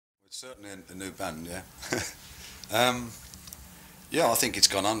Certainly a new band, yeah. Yeah, I think it's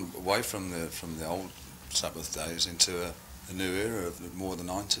gone on away from the old Sabbath days into a new era of more the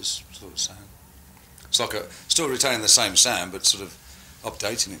 90s sort of sound. It's like still retaining the same sound, but sort of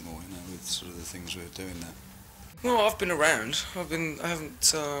updating it more, with sort of the things we're doing now. Well, I've been around. I've been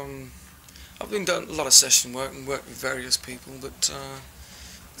doing a lot of session work and worked with various people, but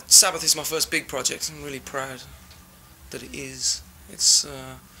Sabbath is my first big project. I'm really proud that it is. It's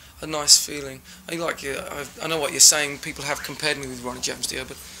a nice feeling. I know what you're saying. People have compared me with Ronnie James Dio,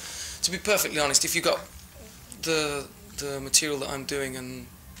 but to be perfectly honest, if you got the material that I'm doing and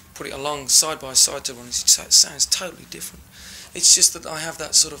put it along side by side to Ronnie's, it sounds totally different. It's just that I have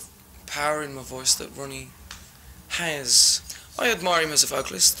that sort of power in my voice that Ronnie has. I admire him as a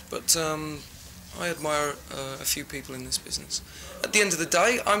vocalist, but I admire a few people in this business. At the end of the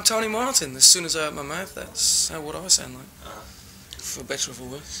day, I'm Tony Martin. As soon as I open my mouth, that's what I sound like, for better or for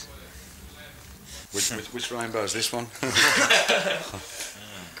worse. Which rainbow is this one?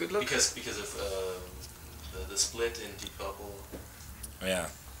 Good luck. Because of the split in Deep Purple. Yeah,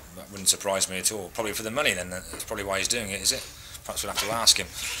 that wouldn't surprise me at all. Probably for the money then. That's probably why he's doing it, is it? Perhaps we'll have to ask him.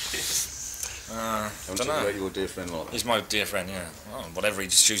 I don't know. Your dear friend like that. He's my dear friend, yeah. Well, whatever he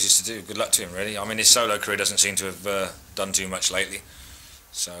chooses to do, good luck to him, really. I mean, his solo career doesn't seem to have done too much lately.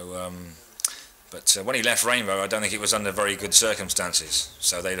 So, but when he left Rainbow, I don't think it was under very good circumstances.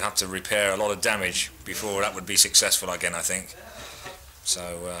 So they'd have to repair a lot of damage before that would be successful again, I think. So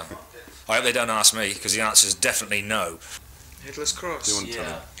I hope they don't ask me, because the answer is definitely no. Headless Cross. Do you want to tell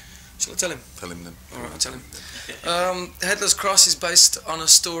him? Shall I tell him? Tell him then. All right, I'll tell him. Headless Cross is based on a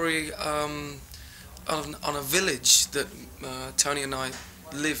story on a village that Tony and I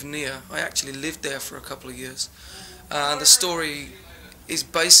live near. I actually lived there for a couple of years. The story is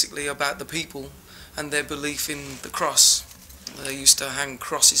basically about the people and their belief in the cross. They used to hang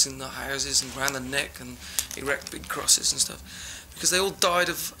crosses in their houses and around the neck and erect big crosses and stuff, because they all died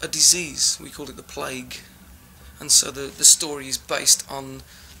of a disease. We called it the plague. And so the story is based on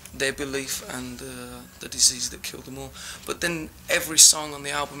their belief and the disease that killed them all. But then every song on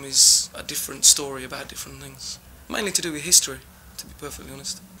the album is a different story about different things, mainly to do with history, to be perfectly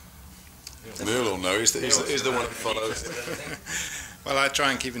honest. Neil will know. He's the one who follows. Well, I try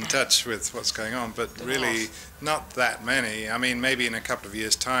and keep in touch with what's going on, but really not that many. I mean, maybe in a couple of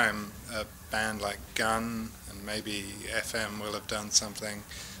years' time, a band like Gun and maybe FM will have done something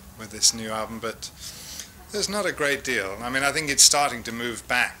with this new album, but there's not a great deal. I mean, I think it's starting to move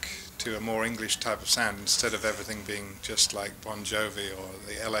back to a more English type of sound instead of everything being just like Bon Jovi or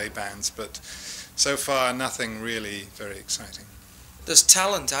the LA bands, but so far nothing really very exciting. There's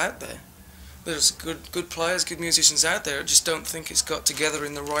talent out there. There's good players, good musicians out there. I just don't think it's got together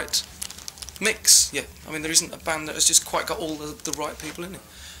in the right mix yet. I mean, there isn't a band that has just quite got all the right people in it.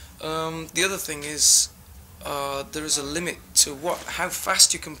 The other thing is there is a limit to how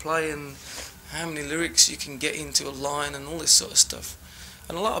fast you can play and how many lyrics you can get into a line and all this sort of stuff.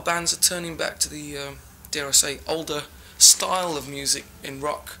 And a lot of bands are turning back to the, dare I say, older style of music in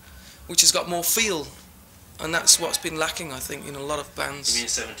rock, which has got more feel. And that's what's been lacking, I think, in a lot of bands. You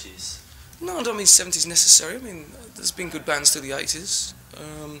mean 70s? No, I don't mean 70s necessarily. I mean, there's been good bands through the 80s.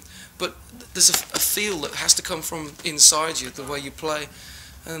 But there's a feel that has to come from inside you, the way you play.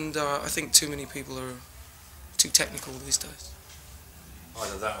 And I think too many people are too technical these days.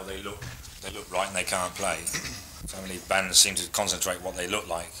 Either that or they look right and they can't play. So many bands seem to concentrate what they look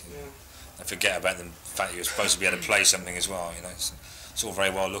like. Yeah. They forget about the fact you're supposed to be able to play something as well. It's all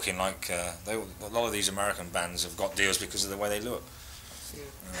very well looking like a lot of these American bands have got deals because of the way they look. Yeah.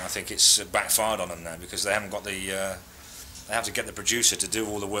 And I think it's backfired on them now because they haven't got they have to get the producer to do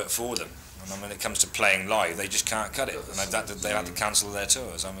all the work for them. And when it comes to playing live, they just can't cut it, and they had to cancel their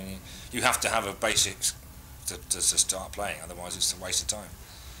tours. I mean, you have to have a basics to start playing, otherwise it's a waste of time.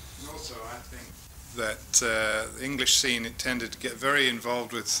 And also, I think that the English scene, it tended to get very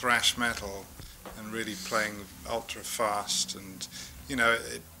involved with thrash metal and really playing ultra fast, and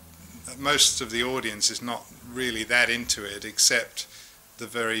most of the audience is not really that into it, except the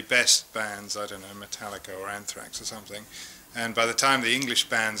very best bands, I don't know, Metallica or Anthrax or something. And by the time the English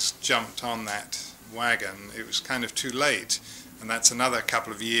bands jumped on that wagon, it was kind of too late. And that's another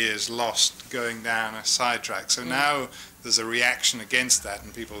couple of years lost going down a sidetrack. So now there's a reaction against that,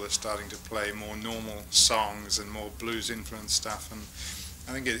 and people are starting to play more normal songs and more blues-influenced stuff. And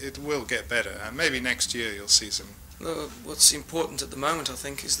I think it will get better. And maybe next year you'll see some. What's important at the moment, I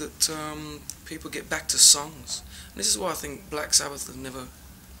think, is that people get back to songs. And this is why I think Black Sabbath have never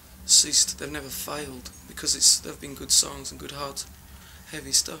ceased. They've never failed, because they've been good songs and good, hard,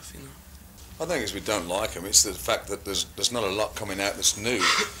 heavy stuff, I think it's we don't like them. It's the fact that there's not a lot coming out that's new.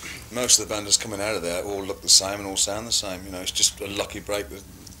 most of the banders coming out of there all look the same and all sound the same. You know, it's just a lucky break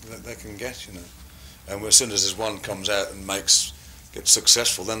that they can get. You know, and as soon as there's one comes out and gets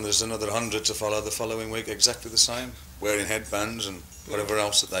successful, then there's another 100 to follow the following week exactly the same, wearing headbands and whatever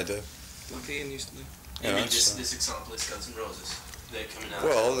else that they do. Like Ian used to do. You mean this example is Guns N' Roses? They're coming out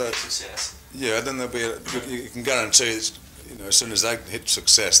Well, success. Yeah, then there'll be you can guarantee that, you know, as soon as they hit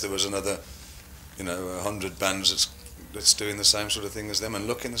success, there was another, you know, 100 bands that's doing the same sort of thing as them and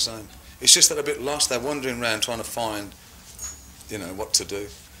looking the same. It's just that they're a bit lost. They're wandering around trying to find, you know, what to do.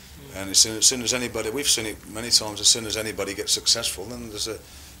 And as soon as anybody, we've seen it many times, as soon as anybody gets successful, then there's a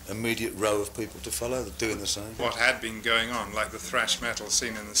immediate row of people to follow that doing the same. What had been going on, like the thrash metal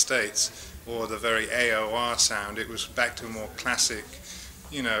scene in the States, or the very AOR sound, it was back to a more classic,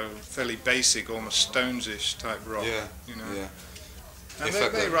 you know, fairly basic, almost Stones-ish type rock. Yeah, you know. yeah. And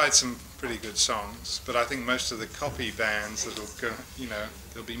they write some pretty good songs, but I think most of the copy bands that'll go, you know,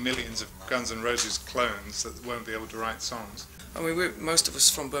 there'll be millions of Guns N' Roses clones that won't be able to write songs. I mean, most of us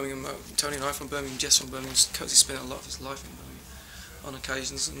from Birmingham, Tony and I from Birmingham, Jess from Birmingham, Cozy spent a lot of his life in Birmingham on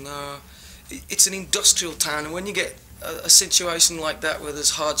occasions, and it's an industrial town, and when you get a situation like that where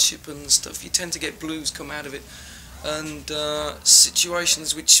there's hardship and stuff, you tend to get blues come out of it, and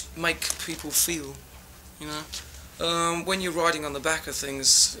situations which make people feel, you know. When you're riding on the back of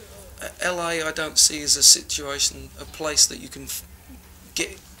things, LA I don't see as a place that you can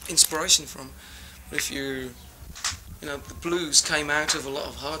get inspiration from. But if you know, the blues came out of a lot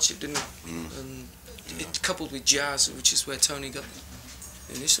of hardship, didn't it? And it coupled with jazz, which is where Tony got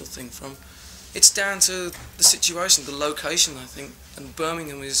the initial thing from. It's down to the situation, the location, I think, and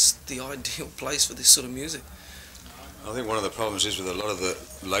Birmingham is the ideal place for this sort of music. I think one of the problems is with a lot of the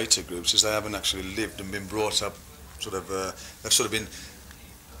later groups is they haven't actually lived and been brought up they've sort of been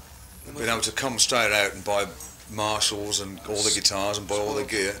able to come straight out and buy Marshalls and all the guitars and buy all the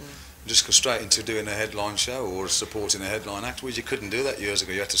gear and just go straight into doing a headline show or supporting a headline act, whereas you couldn't do that years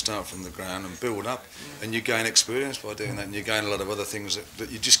ago. You had to start from the ground and build up, and you gain experience by doing that, and you gain a lot of other things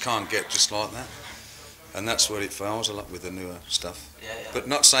that you just can't get just like that. And that's where it fails a lot with the newer stuff. Yeah. But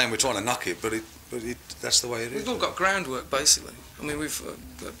not saying we're trying to knock it, but that's the way it is. We've all got groundwork, basically. I mean, we've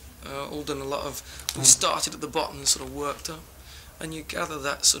all done a lot of... We started at the bottom and sort of worked up, and you gather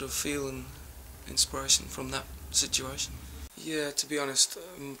that sort of feel and inspiration from that situation. Yeah, to be honest,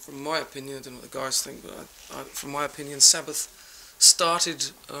 from my opinion, I don't know what the guys think, but from my opinion, Sabbath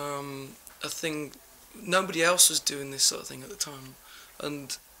started a thing... Nobody else was doing this sort of thing at the time,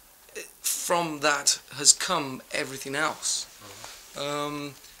 and from that has come everything else.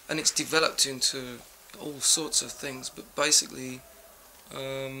 And it's developed into all sorts of things, but basically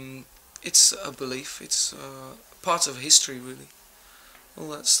it's a belief, it's part of history, really. All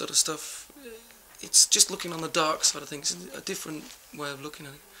that sort of stuff. It's just looking on the dark side of things, it's a different way of looking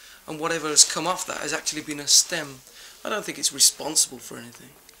at it. And whatever has come off that has actually been a stem. I don't think it's responsible for anything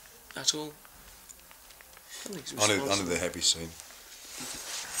at all. I don't think it's responsible. Under the heavy scene.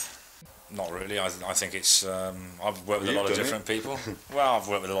 Not really. I think it's. I've worked with a lot of different people. Well, I've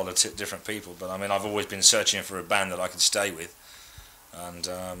worked with a lot of different people, but I mean, I've always been searching for a band that I could stay with, and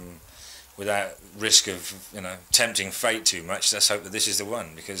without risk of tempting fate too much. Let's hope that this is the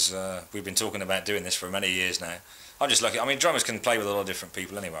one, because we've been talking about doing this for many years now. I'm just lucky. I mean, drummers can play with a lot of different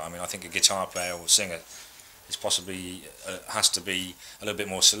people anyway. I mean, I think a guitar player or singer is possibly has to be a little bit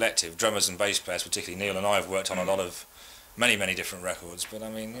more selective. Drummers and bass players, particularly Neil and I, have worked on a lot of many different records, but I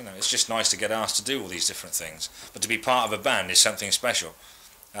mean, it's just nice to get asked to do all these different things. But to be part of a band is something special,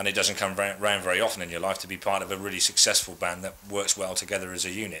 and it doesn't come around very often in your life to be part of a really successful band that works well together as a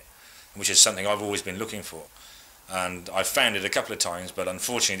unit, which is something I've always been looking for. And I've found it a couple of times, but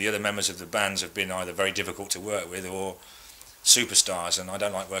unfortunately the other members of the bands have been either very difficult to work with or superstars, and I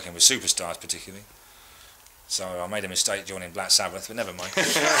don't like working with superstars particularly. So I made a mistake joining Black Sabbath, but never mind.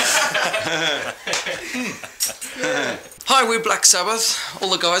 Hi, we're Black Sabbath. All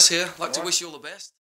the guys here like to wish you all the best.